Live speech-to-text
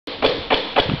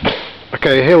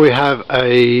Okay, here we have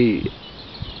a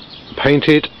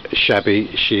painted Shabby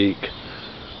Chic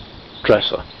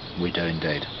dresser. We do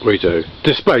indeed. We do.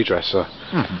 Display dresser.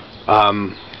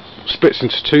 Mm-hmm. Splits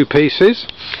into two pieces.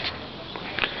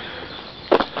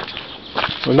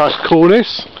 A nice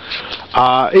coolness.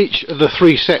 Each of the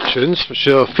three sections, which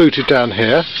are fluted down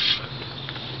here.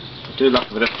 I do like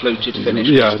a bit of fluted finish.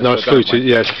 Yeah, nice fluted.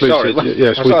 Yes, fluted. Sorry,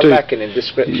 yes, I we was do. lacking in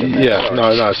description. There, Yeah,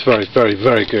 sorry. no, it's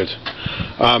very good.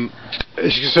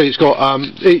 As you can see, it's got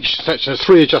each section has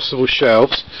three adjustable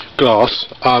shelves, glass.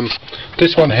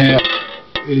 This one here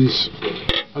is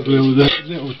a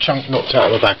little chunk knocked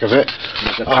out of the back of it.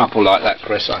 There's a couple like that,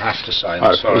 Chris, I have to say.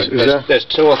 I'm sorry. Is there's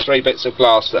 2 or 3 bits of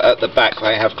glass that at the back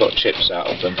they have got chips out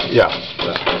of them. Yeah.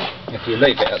 But if you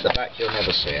leave it at the back, you'll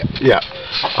never see it. Yeah.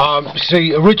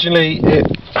 See, originally it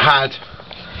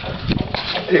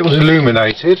was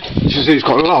illuminated. You can see it's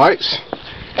got lights.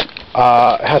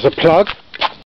 It has a plug